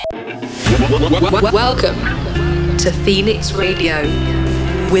Welcome to Phoenix Radio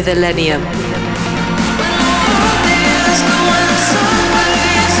with Illenium.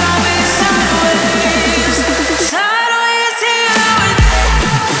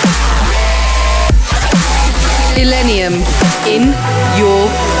 Illenium in your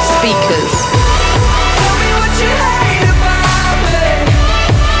speakers.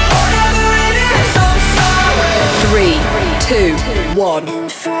 3, 2, 1.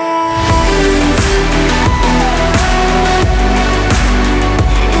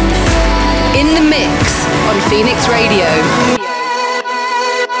 In the mix on Phoenix Radio.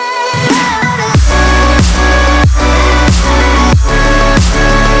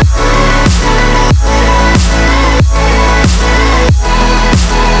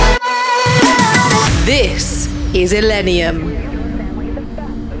 This is Illenium.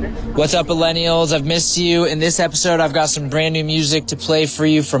 What's up, millennials? I've missed you. In this episode, I've got some brand new music to play for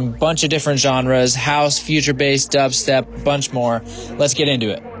you from a bunch of different genres: house, future bass, dubstep, bunch more. Let's get into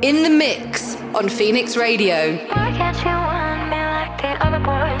it. In the mix on Phoenix Radio. Why can't you want me like the other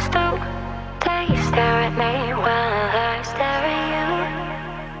boys do? They stare at me while I stare at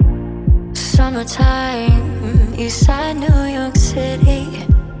you. Summertime, east side New York City.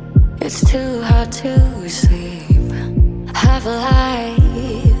 It's too hard to sleep. Have a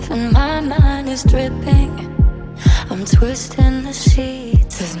life and my mind is dripping. I'm twisting the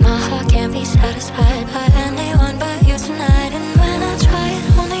sheets, 'cause my heart can't be satisfied by anyone but you tonight. And when I try, it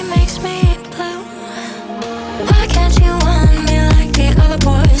only makes me blue. Why can't you want me like the other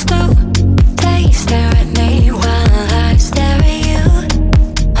boys do? They stare at me while I stare at you.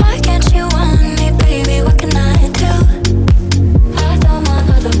 Why can't you want me, baby? What can I do? I don't want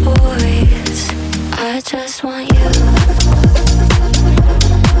other boys, I just want you.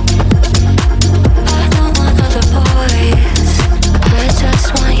 I don't want other boys, I just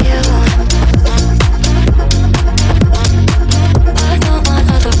want you. I don't want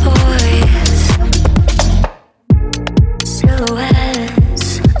other boys. Silhouettes,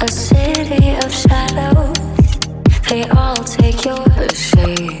 a city of shadows. They all take your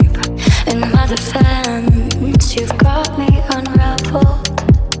shape. In my defense, you've got me unraveled.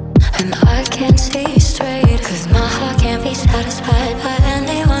 And I can't see straight, 'cause my heart can't be satisfied by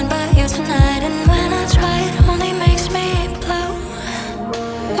anyone but you tonight. And when I try, it only makes me blue.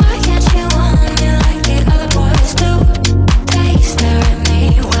 Why can't you want me like the other boys do? They stare at me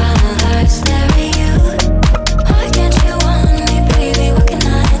while I stare at you. Why can't you want me, baby? What can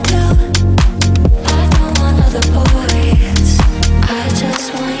I do? I don't want other boys, I just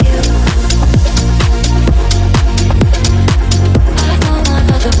want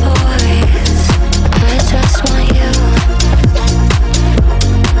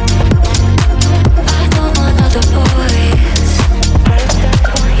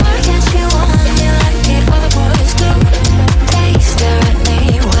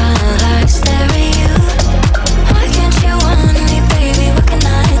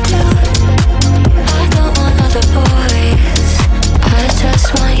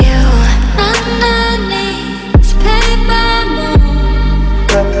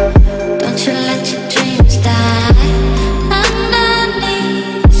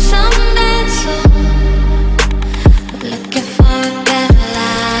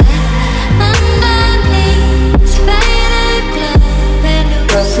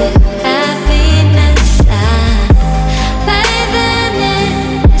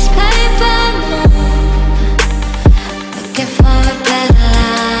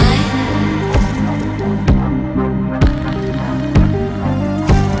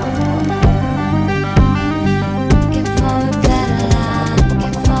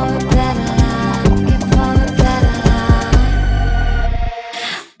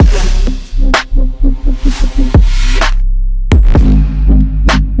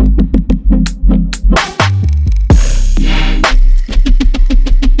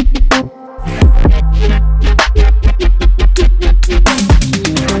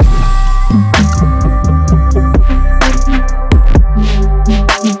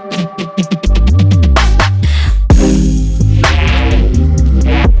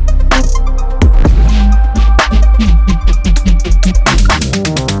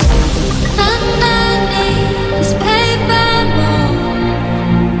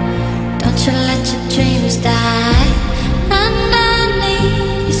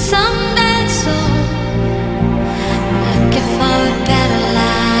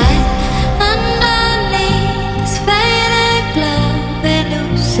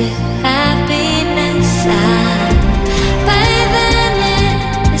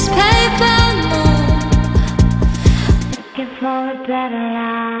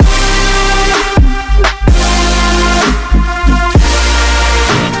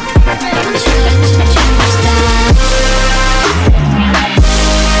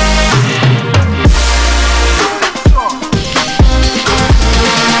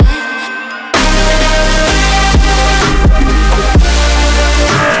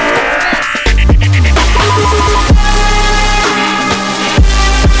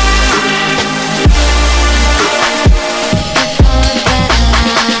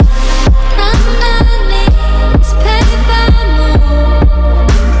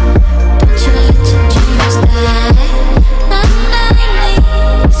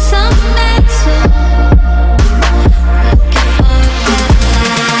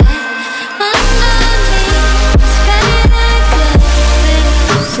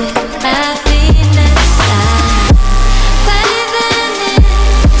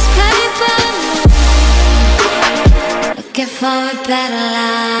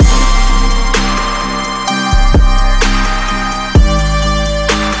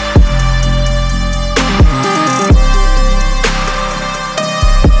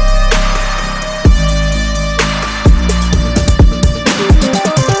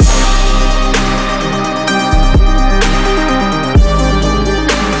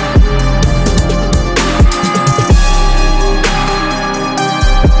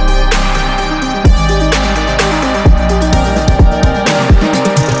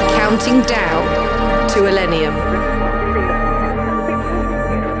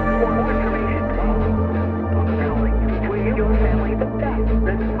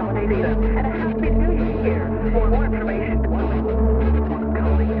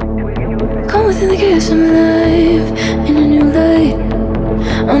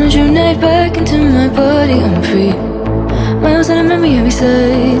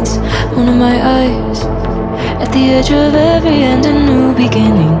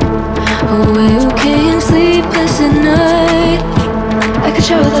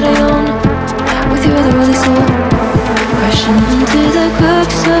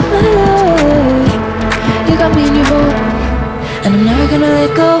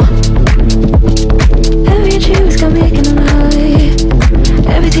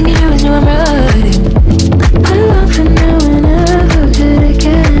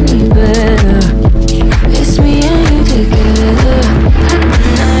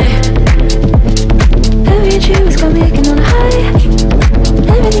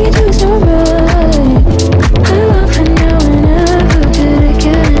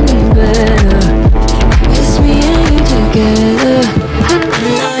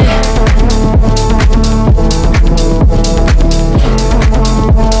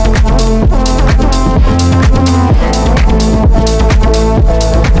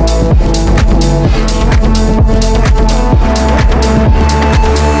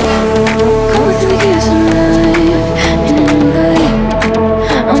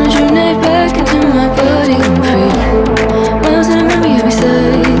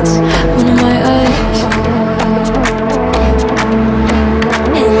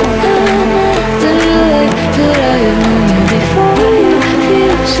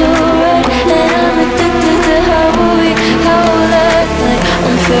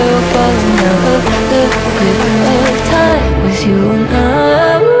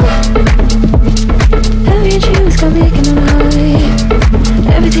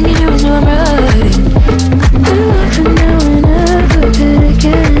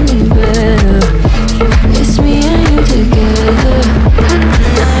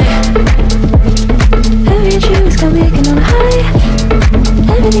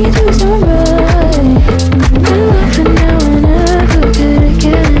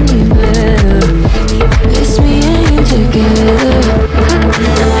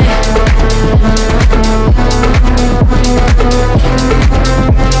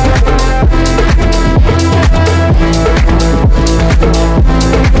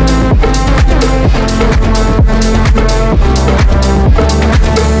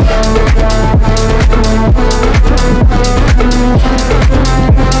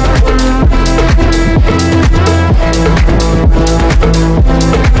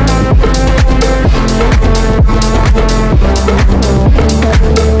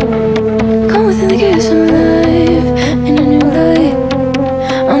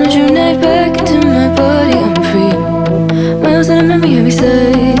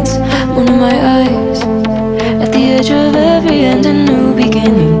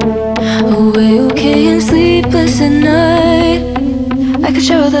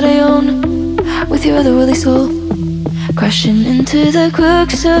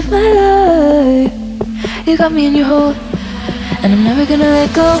Of my life, you got me in your hold, and I'm never gonna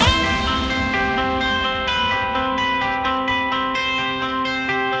let go.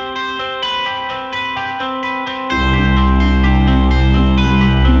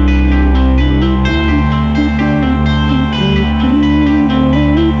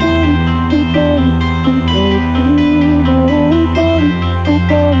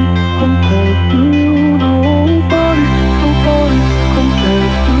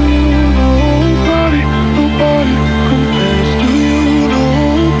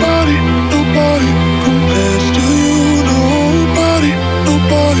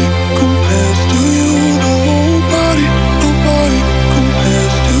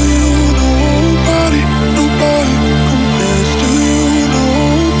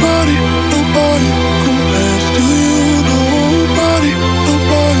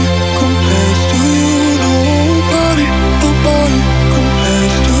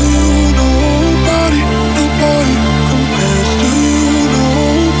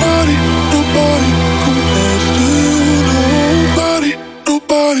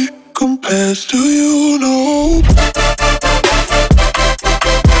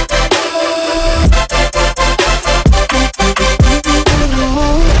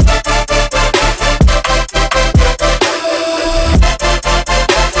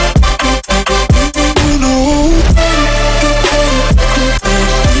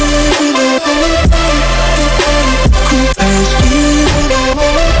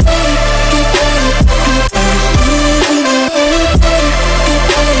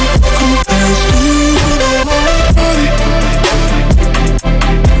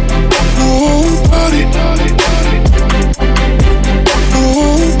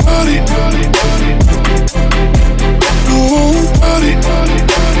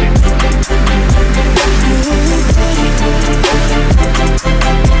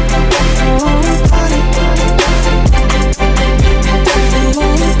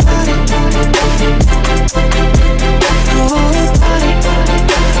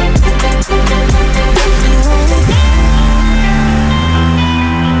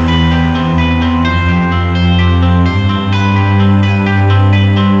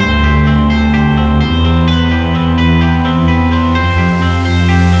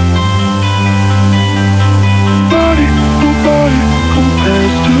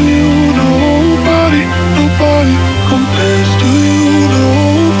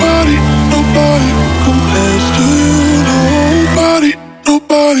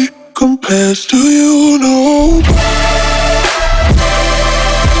 this, do you know?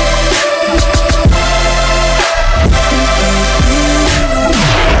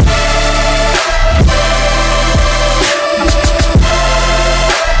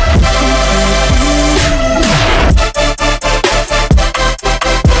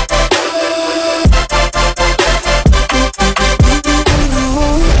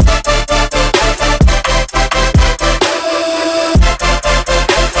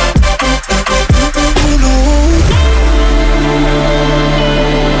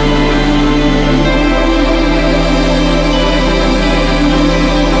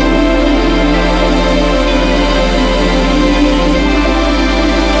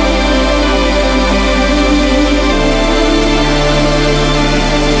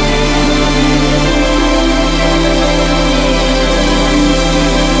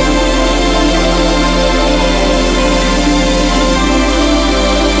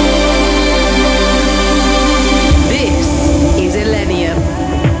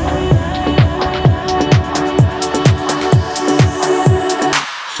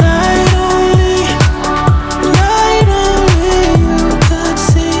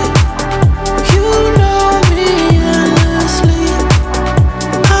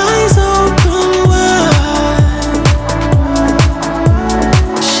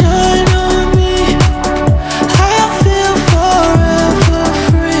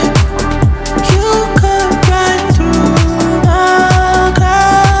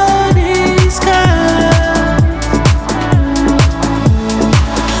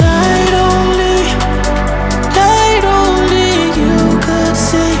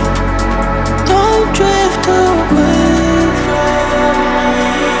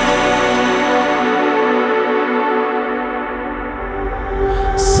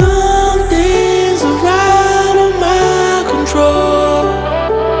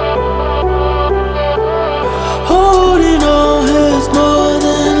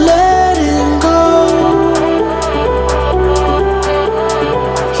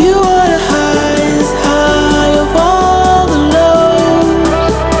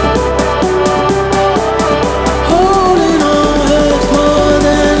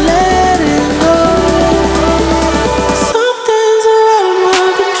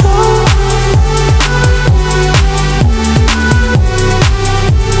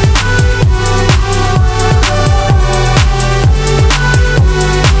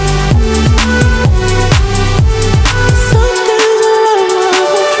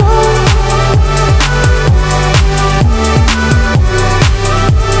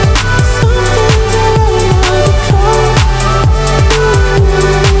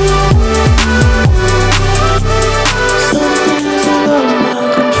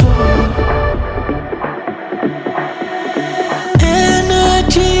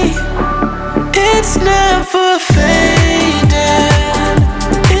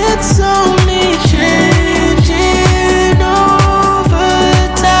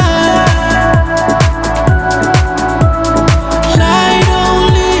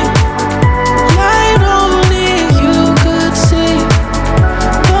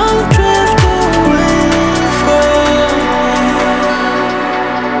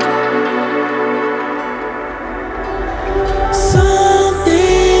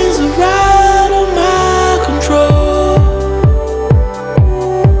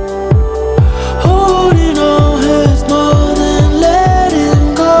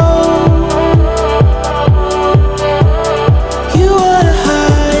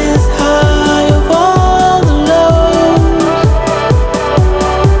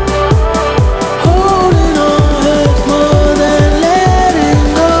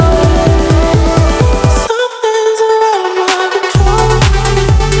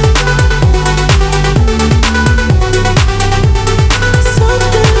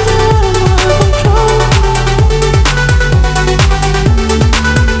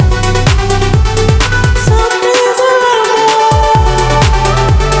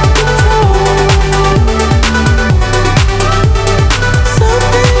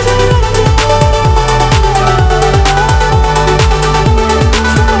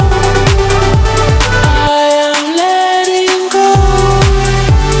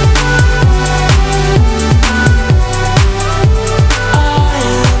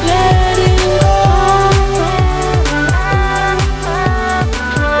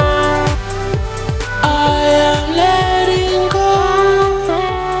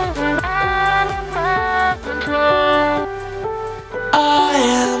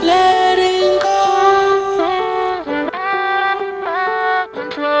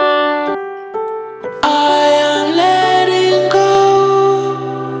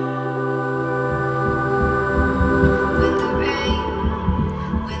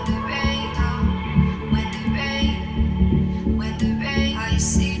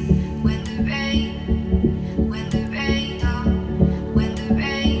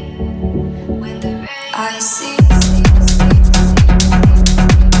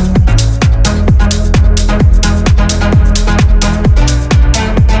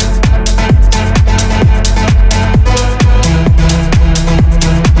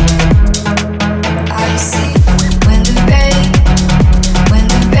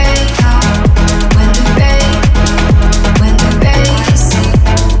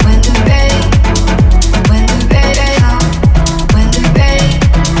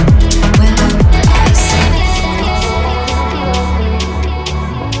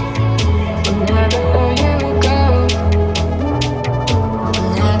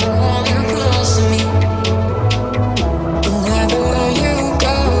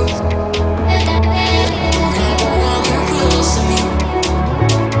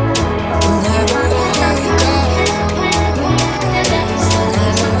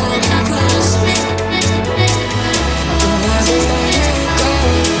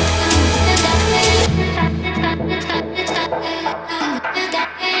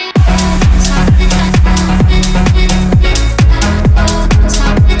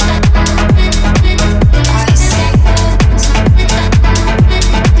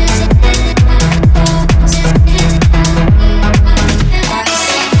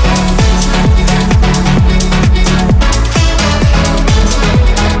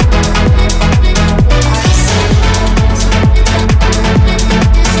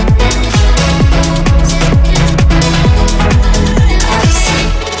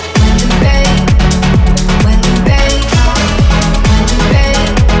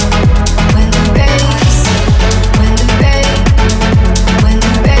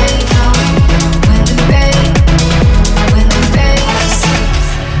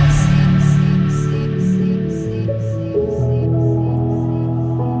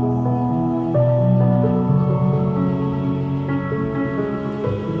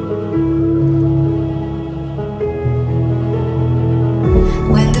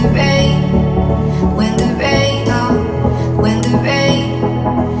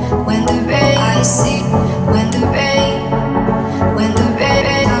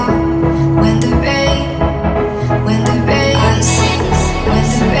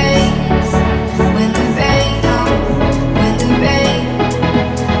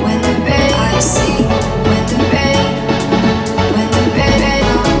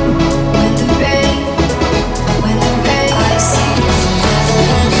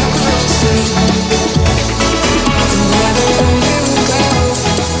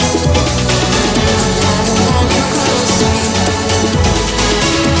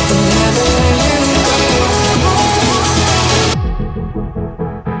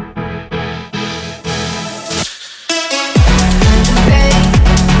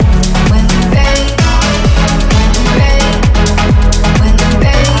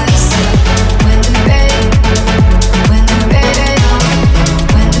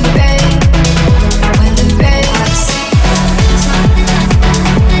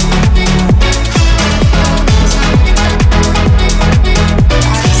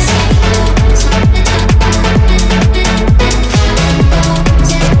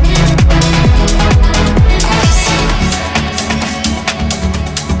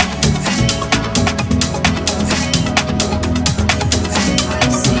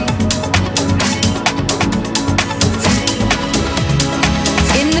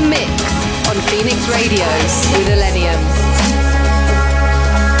 Radio with Illenium.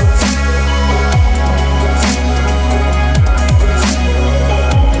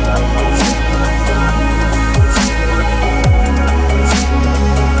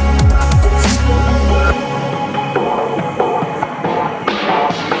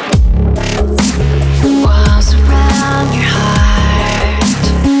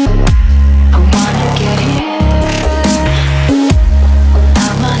 I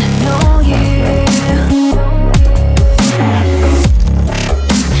wanna know you.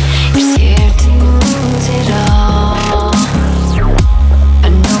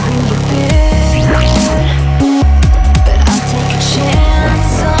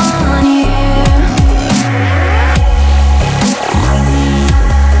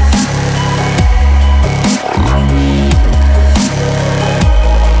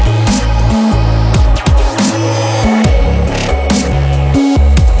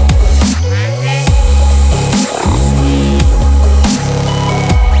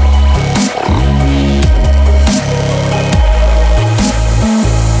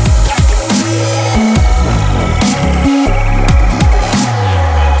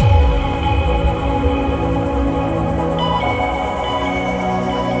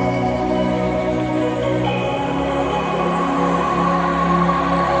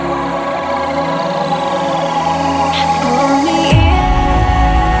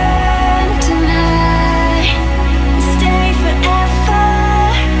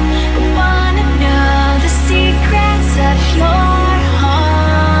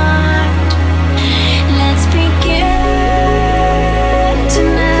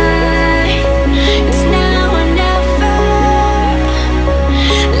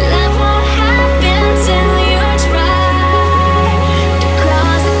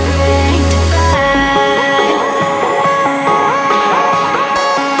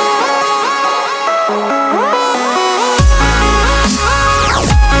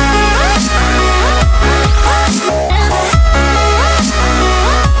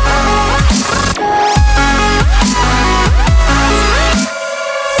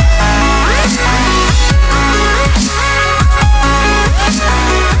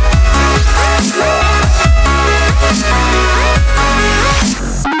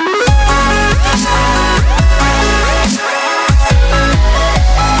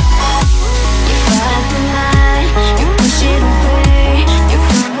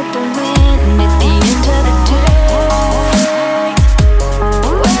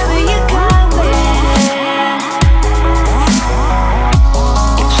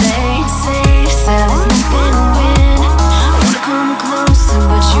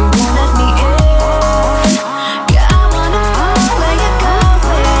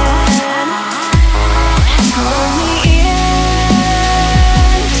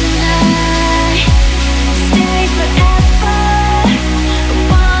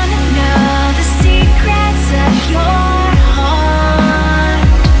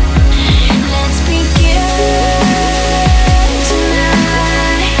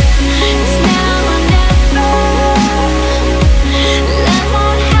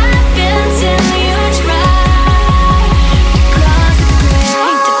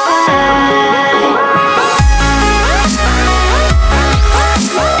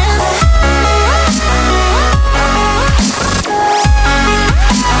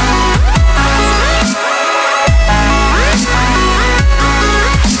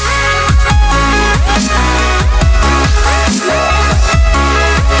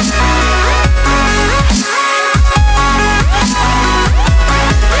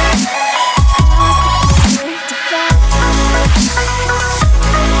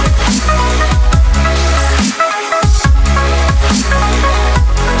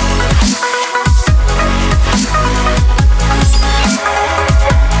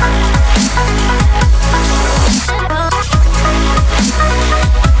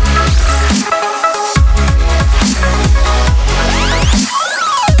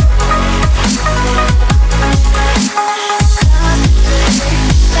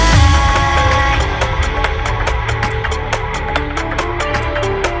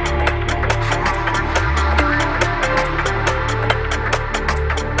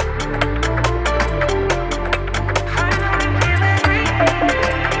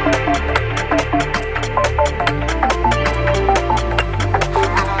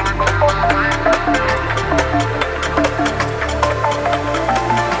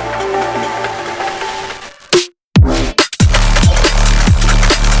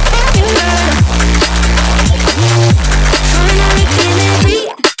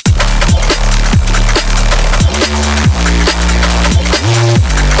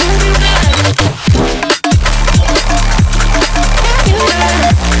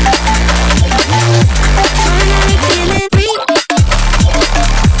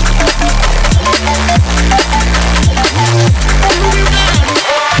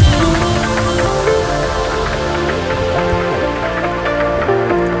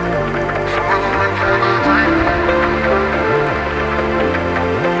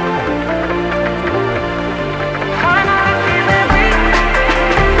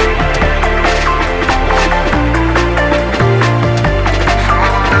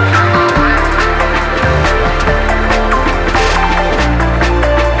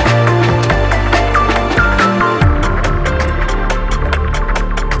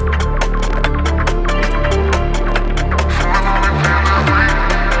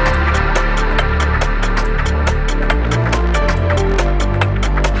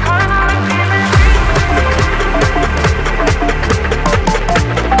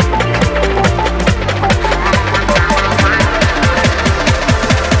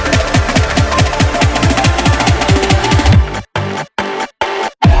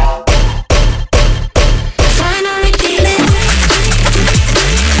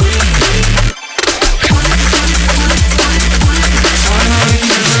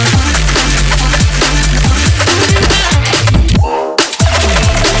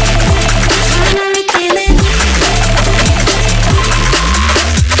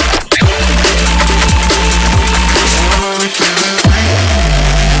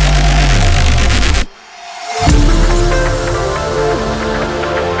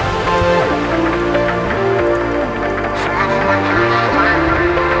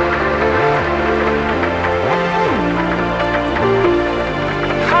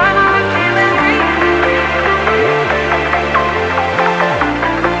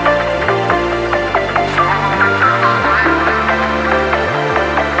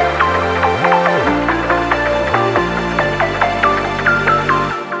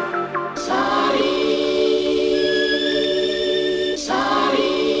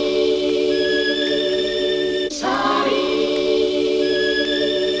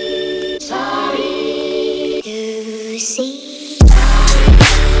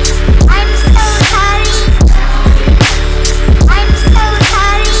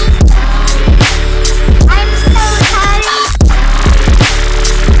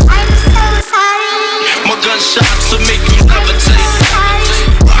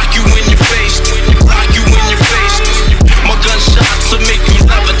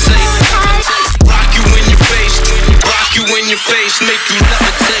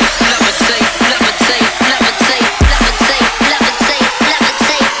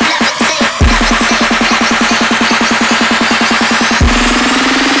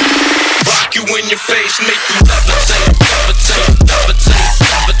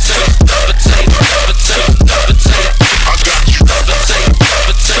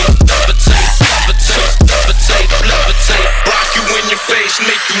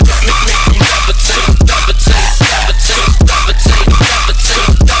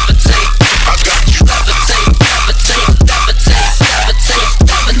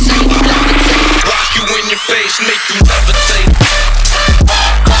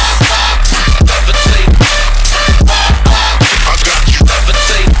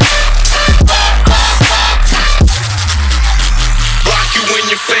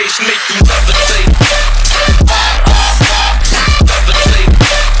 face, make you levitate. Levitate.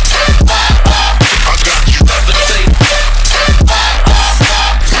 I got you. Levitate.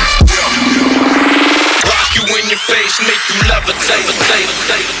 Rock you in your face, make you levitate.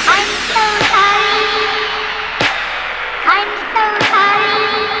 I'm so sorry. I'm so sorry.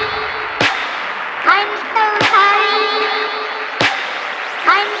 I'm so sorry.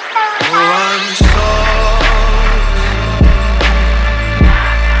 I'm so sorry. I'm sorry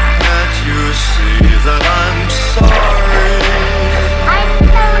that you see that I'm sorry. I'm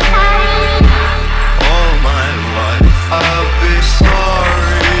so sorry. All my life I'll be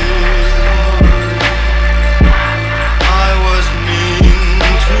sorry. I was mean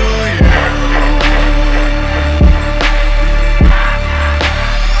to you.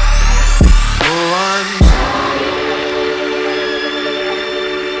 Oh, I'm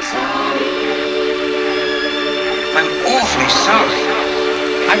I'm awfully sorry.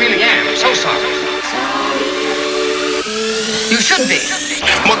 I really am so sorry. You should be.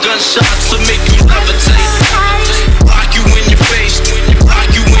 My gunshots will make you levitate. Rock you in your face. Rock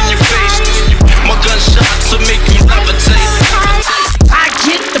you in your face. My gunshots will make you levitate. I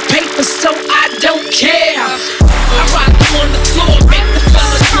get the paper, so I don't care. I rock on the floor, make the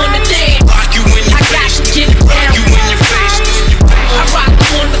fellas wanna dance. Rock you in your I got face. to get it Rock down. you in your face. I rock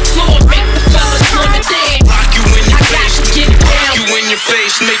on the floor, make the fellas wanna dance. Rock you in your I got face. to get it Rock down. you in your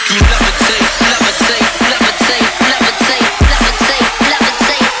face, make you levitate. Levitate. Levitate. Levitate. Levitate.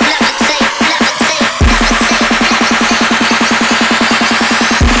 Levitate. Levitate. Levitate.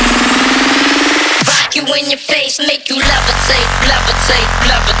 Rock you in your face, make you levitate. Levitate.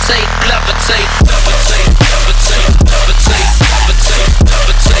 Levitate. Levitate. Levitate. Levitate. Levitate. Levitate.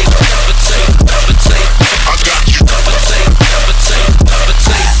 Levitate. Levitate. Levitate. I got you. Levitate. Levitate.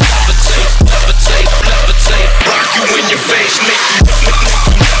 Levitate. Levitate. Levitate. Levitate. Rock you in your face, make you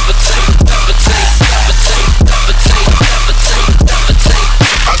levitate. Levitate. Levitate. Levitate. Levitate. Levitate.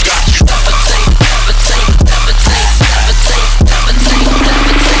 I got you. Levitate. Levitate. Levitate. Levitate. Levitate.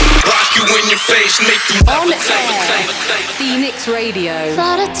 Levitate. Rock you in your face, make you levitate. Phoenix Radio.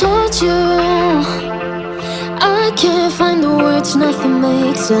 Thought I told you I can't find the words, nothing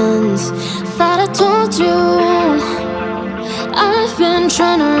makes sense. Thought I told you I've been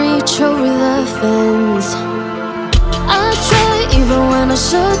trying to reach over the fence. I try even when I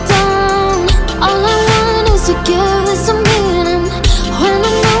shut down. All I want is to give this a meaning. When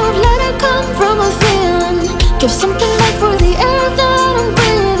I move, let it come from a feeling. Give something back for the air that I'm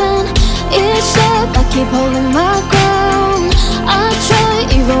breathing. Each step I keep holding my ground. I try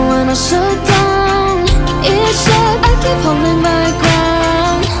even when I shut down. Each step I keep holding my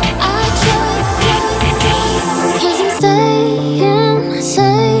ground. I try, 'cause I'm staying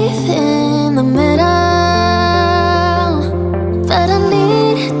safe in the middle. But I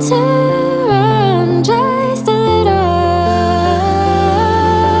need to run just a little.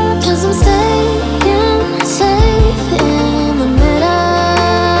 'Cause I'm staying safe in the middle.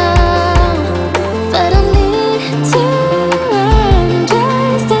 But I need to run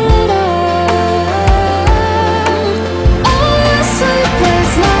just a little. All my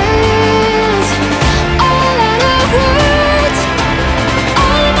sleepless nights, all out of words,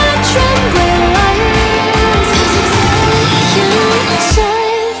 all my trembling lights. 'Cause I'm staying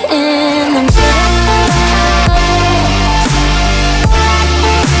safe in the middle.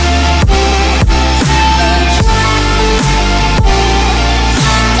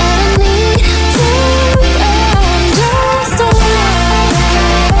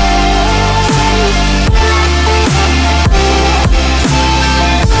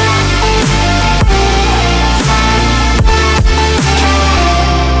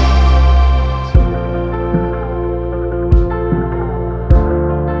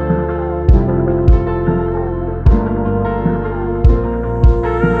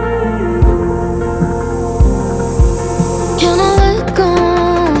 Can I let go?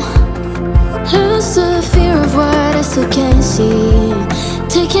 Lose the fear of what I still can't see.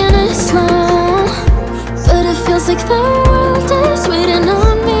 Taking it slow, but it feels like the world is waiting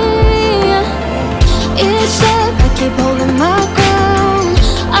on me. Each step I keep holding my ground.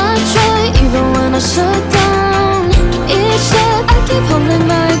 I try even when I shut down. Each step I keep holding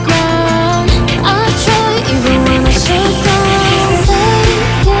my ground. I try even when I shut down. Staying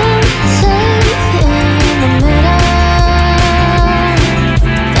safe in the middle.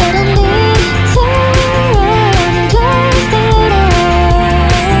 But I need to run just a little.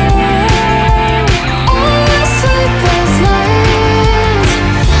 All my sleepless nights,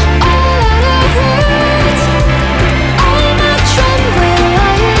 all out of words, all my trembling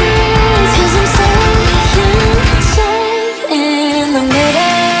lights. 'Cause I'm staying safe in the middle.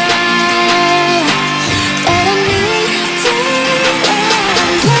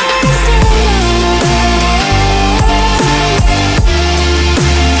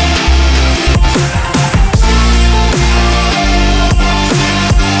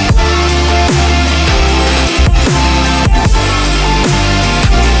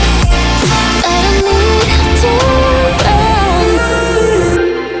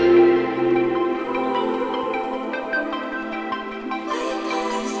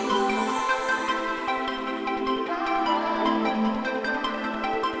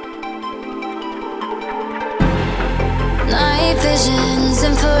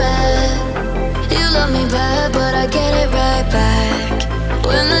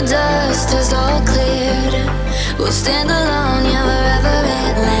 We'll stand alone, yeah, wherever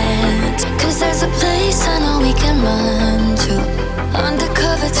it lands. 'Cause there's a place I know we can run to,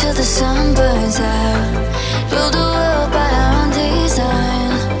 undercover till the sun burns out. Build a world by our own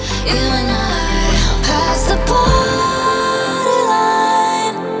design. You and I past the borderline,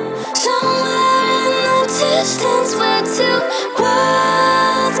 somewhere in the distance where two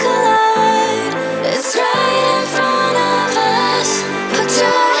worlds collide. It's right in front of us. Put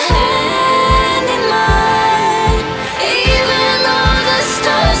your hand in mine. Even though the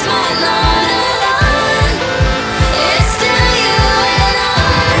stars might not align, it's still you and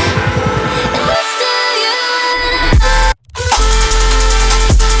I. It's still you and I.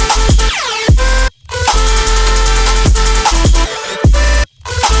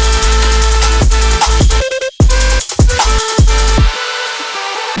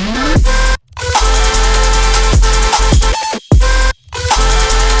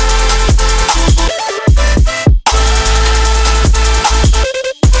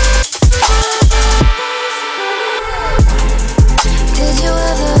 Did you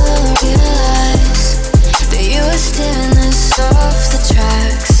ever realize that you were steering us off the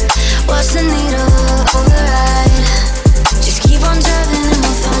tracks? Watch the needle override. Just keep on driving and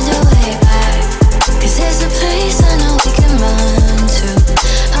we'll find our way back. 'Cause there's a place I know we can run to,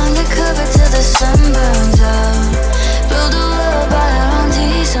 undercover till the sun burns out. Build a world by our own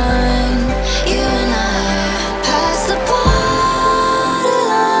design. You and I past the borderline,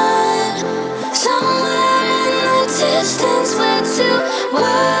 somewhere in the distance where two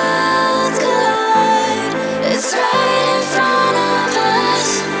worlds collide. It's right in front of us.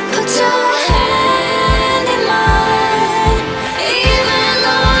 Put your hand in mine. Even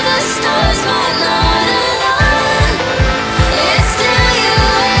though the stars might not align, it's still you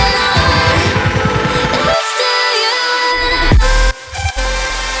and I. It's still you and I.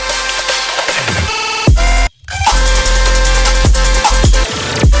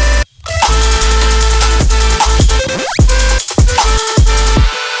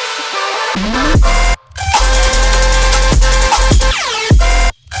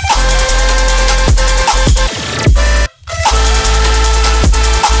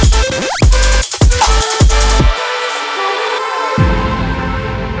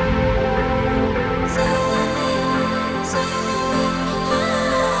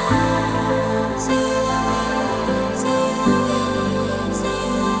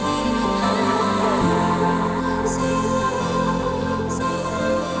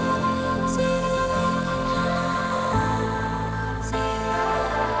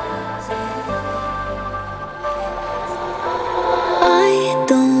 I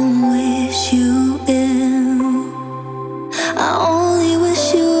don't wish you ill, I only wish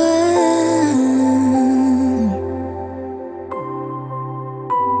you well.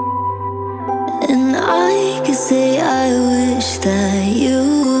 And I could say I wish that you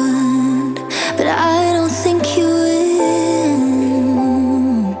would, but I don't think you will.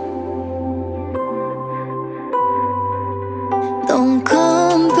 Don't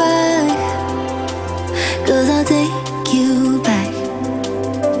come back, 'cause I'll take you back.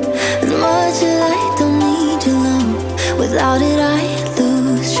 As much as I don't need your love, without it I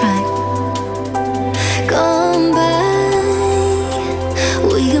lose track. Come back,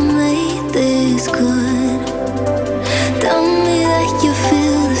 we can make this good. Tell me that you feel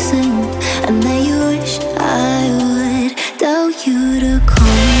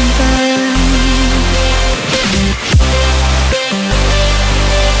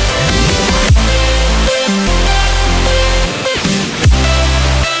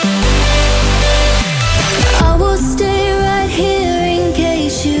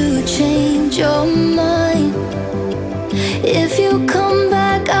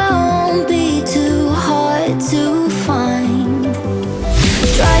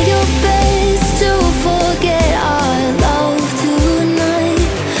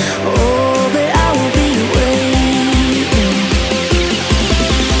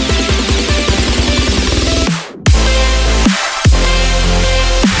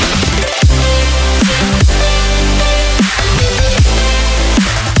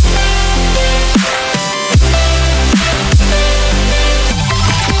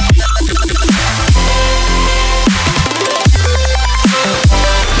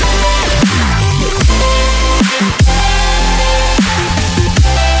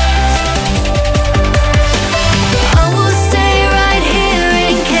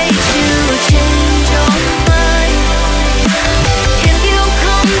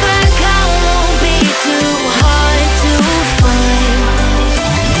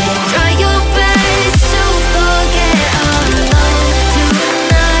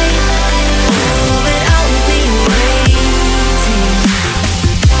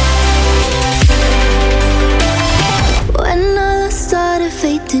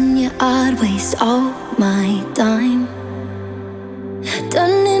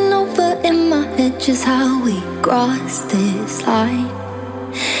remember in my head just how we crossed this line.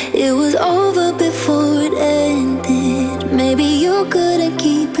 It was over before it ended. Maybe you couldn't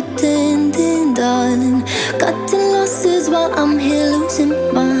keep pretending, darling. Cutting losses while I'm here losing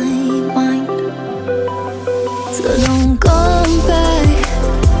my mind. So don't come back,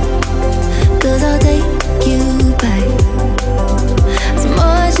 'cause I'll take you back. As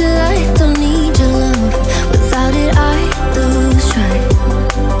much as I don't need your love, without it I lose track.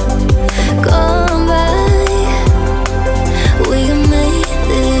 Come back, we can make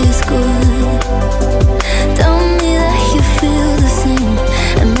this good. Tell me that you feel the same,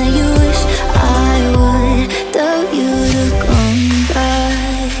 and that you wish I would tell you to come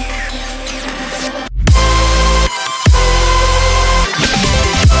back.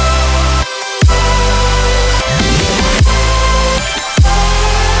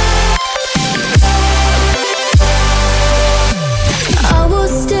 I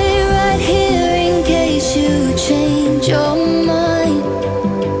will stay right here in case you change your mind.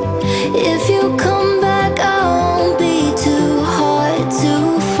 If you come back, I won't be too hard to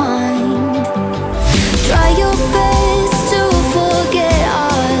find. Try your best to forget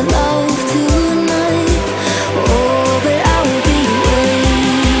our love tonight. Oh, but I will be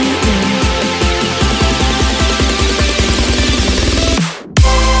waiting.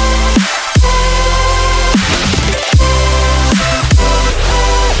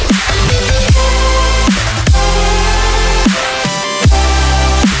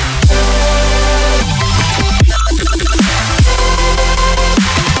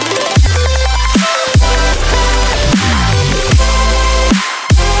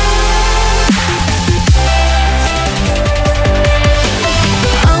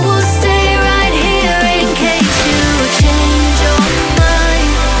 I will stay right here in case you change your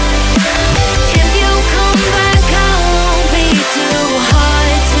mind. If you come back, I won't be too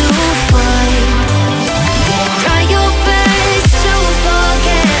hard to find. Try your best to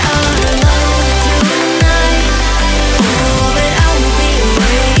forget our love tonight. Oh, but I will be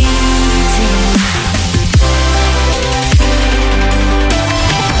waiting.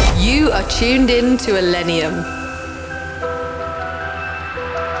 You are tuned in to Illenium.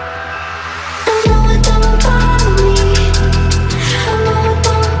 I know it don't bother me. I know it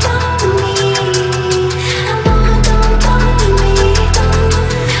don't bother me. I know it don't bother me.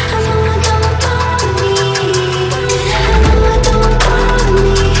 I know it don't bother me. I know it don't bother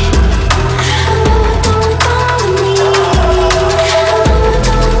me. I know it don't bother me. I know it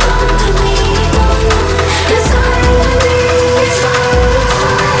don't bother me. It's fine with me. It's fine.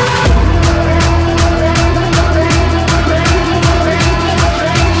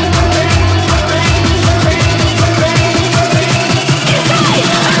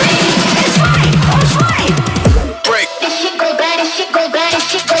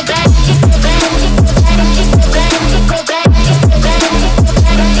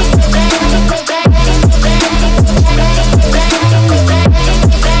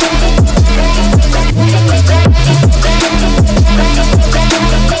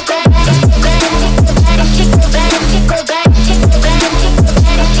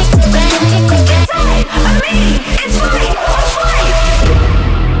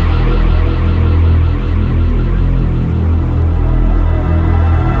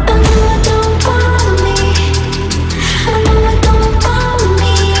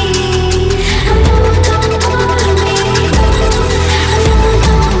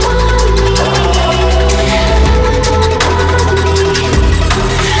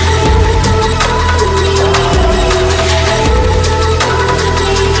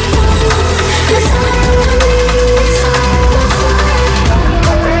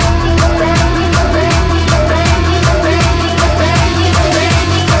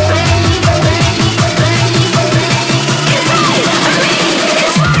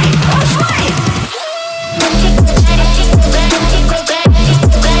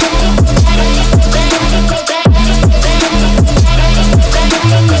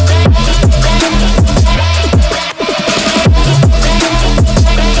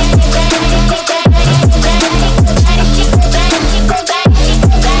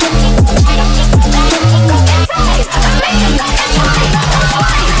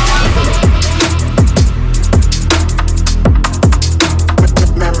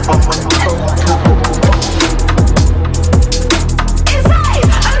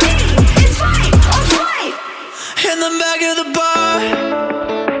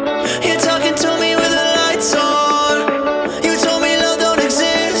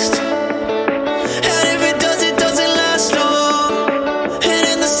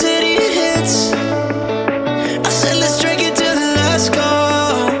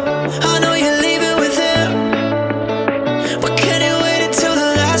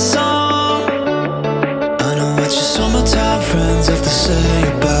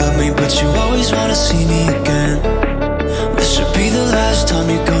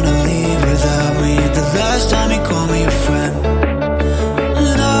 you're gonna leave without me. The last time you called me a friend.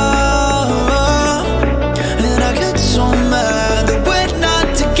 And I get so mad that we're not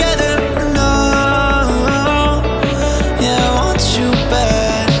together. No, yeah, I want you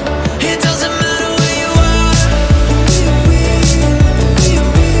back. It doesn't matter where you are.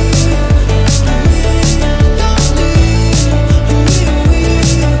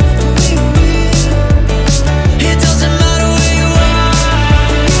 It doesn't matter where you are.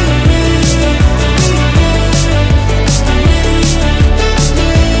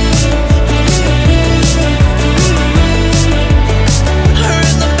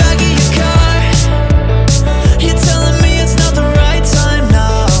 In the back of your car, you're telling me it's not the right time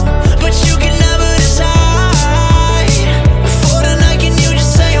now, but you can never decide. For tonight, can you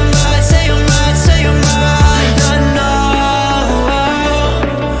just say I'm right, say I'm right, say I'm right? I know,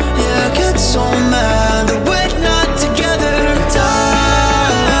 yeah, I get so mad that we're not together.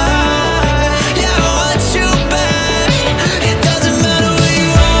 Yeah, I want you back. It doesn't matter where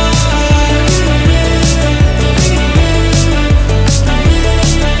you are.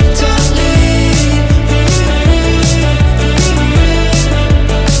 Don't leave.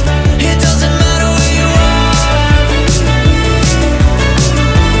 It doesn't matter where you are.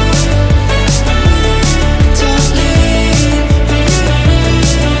 Don't leave.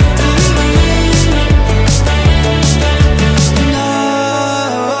 No,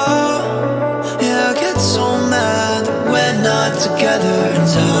 yeah, I get so mad that we're not together.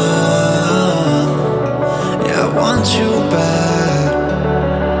 Yeah, I want you back.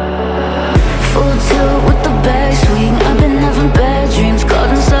 Full tilt with the backswing. I've been having bad dreams, caught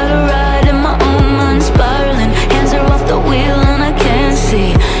inside a ride in my own mind, spiraling. Hands are off the wheel and I can't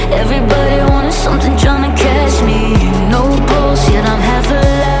see. Everybody wanted something, trying to catch me. No pulse, yet I'm half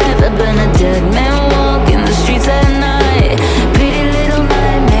alive. I've been a dead man walking the streets at night. Pretty little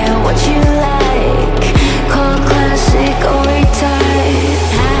nightmare, what you like? Call classic or retired.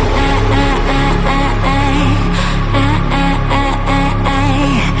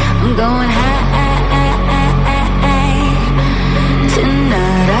 I'm going high.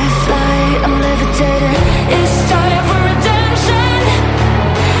 Tonight I fly, I'm levitating. It's time for redemption.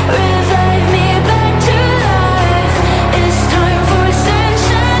 Revive me back to life. It's time for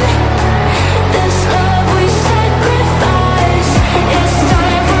ascension. This love we sacrifice. It's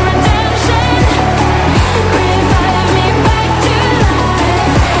time for redemption. Revive me back to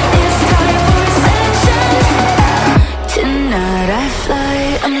life. It's time for ascension. Tonight I fly,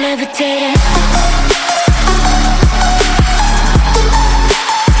 I'm levitating.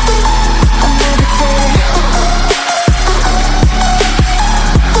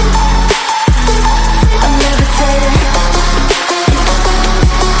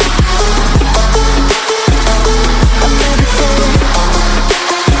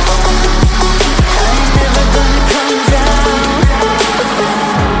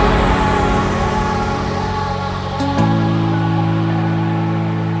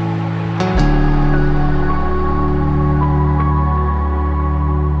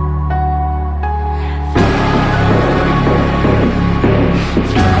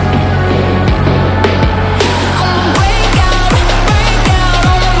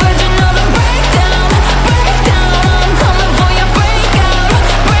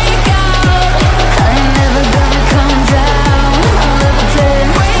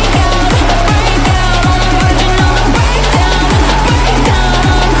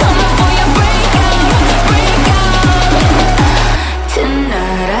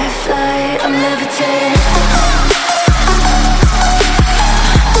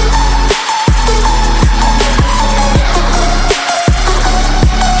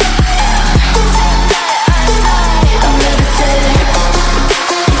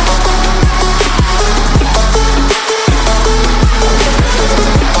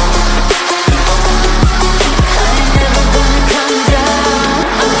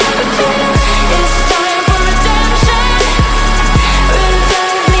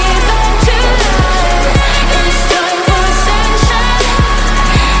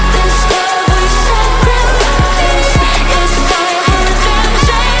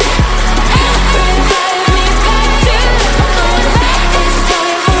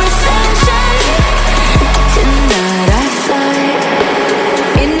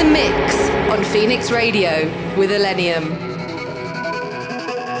 Radio with Illenium.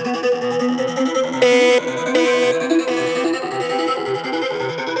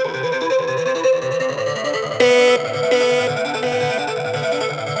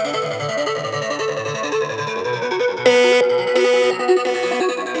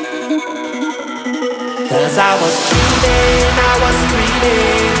 Cause I was dreaming, I was dreaming.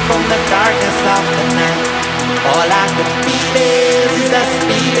 darkness of the night. All I could feel is the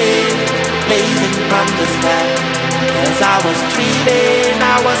speeding, blazing from the sky. As I was dreaming,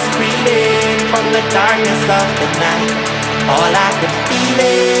 I was screaming from the darkness of the night. All I could feel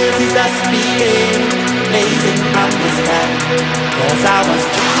is the speeding, blazing from the sky. As I was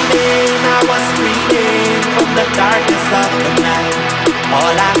dreaming, I was screaming from the darkness of the night.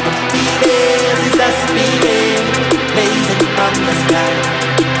 All I could feel is the speeding, blazing from the sky.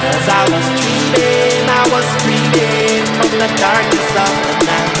 As I was dreaming, I was screaming from the darkness of the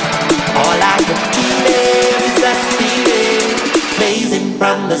night. All I could feel is the speeding, blazing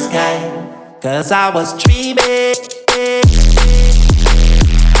from the sky. 'Cause I was dreaming.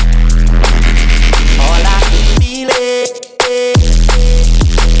 All I could feel is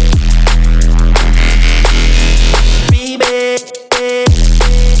dreaming.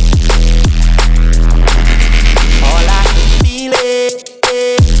 All I could feel is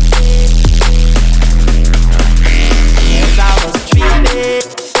as I was dreaming.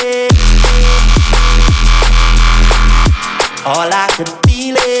 All I could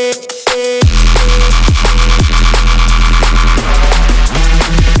feel it.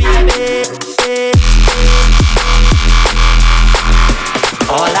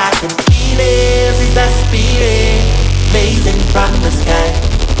 All I can feel is the speeding, blazing from the sky.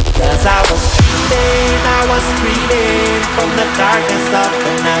 'Cause I was dreaming, I was screaming from the darkness of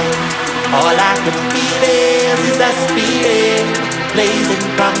the night. All I can feel is the speeding, blazing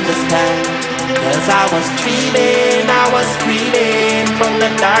from the sky. 'Cause I was dreaming, I was screaming from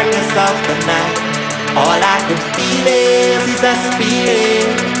the darkness of the night. All I could feel is the speeding,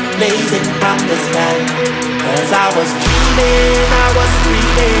 blazing from the sky. 'Cause I was dreaming, I was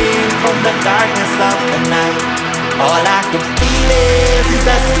screaming from the darkness of the night. All I could feel is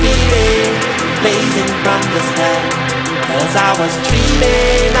the speeding, blazing from the sky. 'Cause I was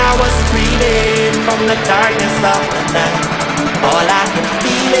dreaming, I was screaming from the darkness of the night. All I could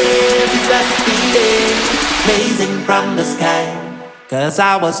feel is the speeding, blazing from the sky. 'Cause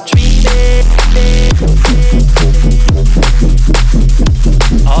I was dreaming.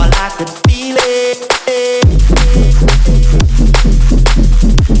 All I could feel is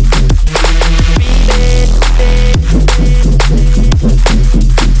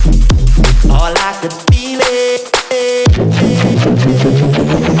all I could feel is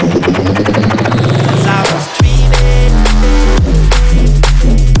 'cause I was dreaming.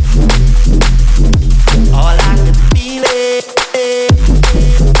 All I could feel is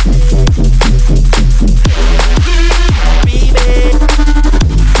dreaming.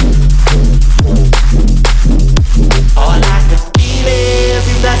 All I could feel is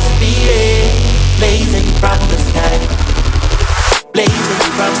the speeding, blazing from the sky, blazing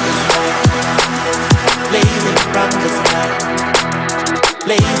from the sky, blazing from the sky,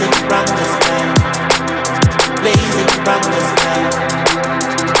 blazing from the sky, blazing from the sky,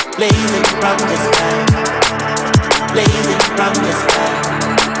 blazing from the sky, blazing from the sky,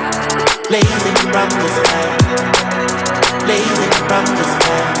 blazing from the sky, blazing from the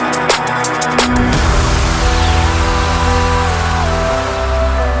sky.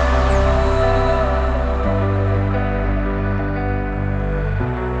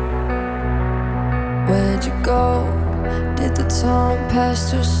 Where'd you go? Did the time pass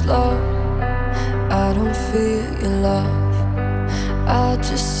too slow? I don't feel your love, I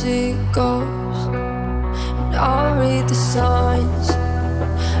just see ghosts. And I'll read the signs,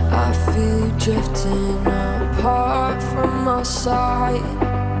 I feel you drifting apart from my side.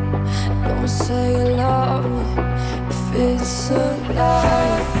 Don't say you love me if it's a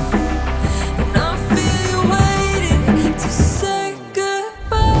lie. And I feel you waiting to say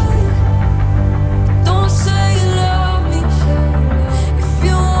goodbye. Don't say you love me if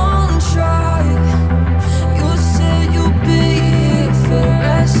you wanna try. You said you'll be here for the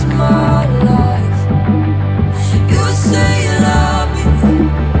rest of my life. You say you love me,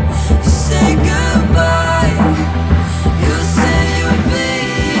 you say goodbye. You say you'll be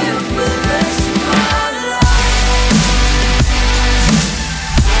here for the rest of my life.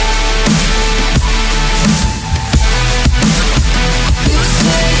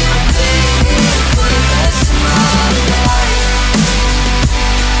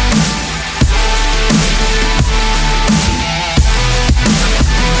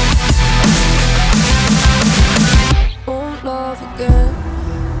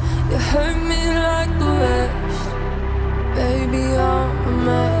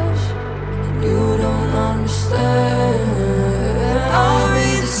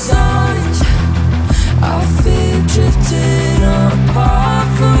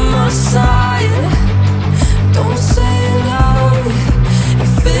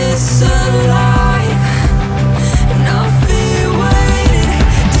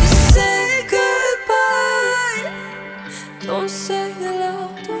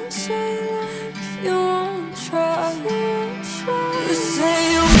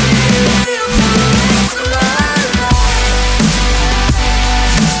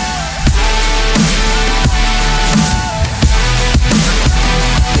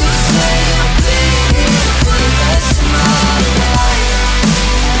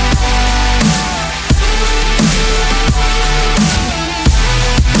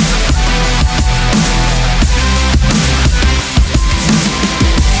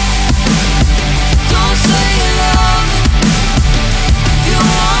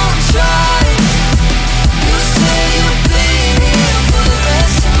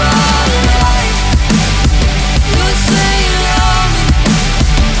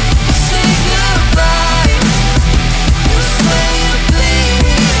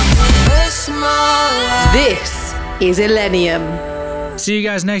 This is Illenium. See you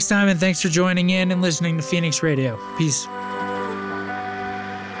guys next time, and thanks for joining in and listening to Phoenix Radio. Peace.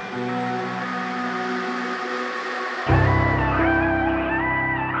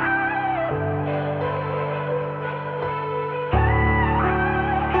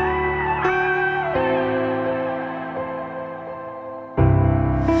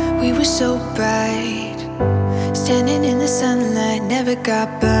 We were so bright, standing in the sunlight, never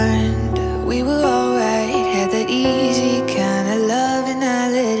got burned. We were alright, had that easy kind of love, and I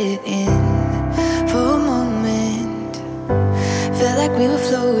let it in for a moment. Felt like we were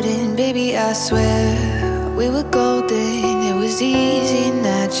floating, baby, I swear we were golden. It was easy,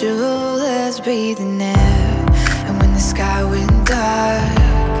 natural as breathing air. And when the sky went dark,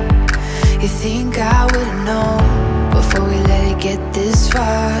 you think I would've known before we let it get this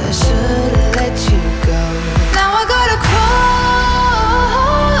far. I should've let you go. Now I gotta crawl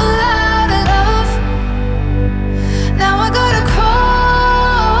out of love. Now I gotta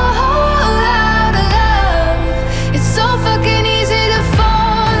crawl out of love. It's so fucking easy to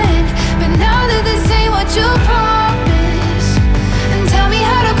fall in, but now that this ain't what you promised, and tell me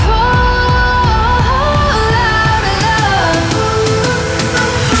how to crawl out of love.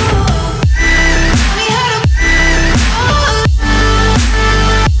 Tell me how to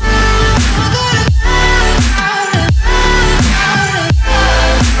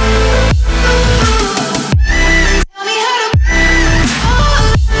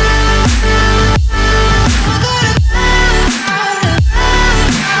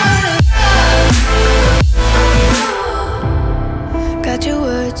got your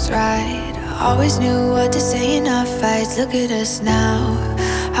words right. Always knew what to say in our fights. Look at us now.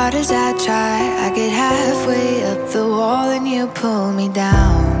 Hard as I try, I get halfway up the wall and you pull me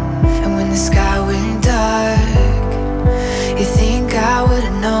down. And when the sky went dark, you think I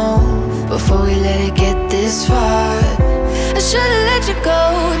would've known before we let it get this far. I should've let you go.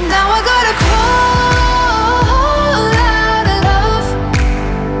 Now I got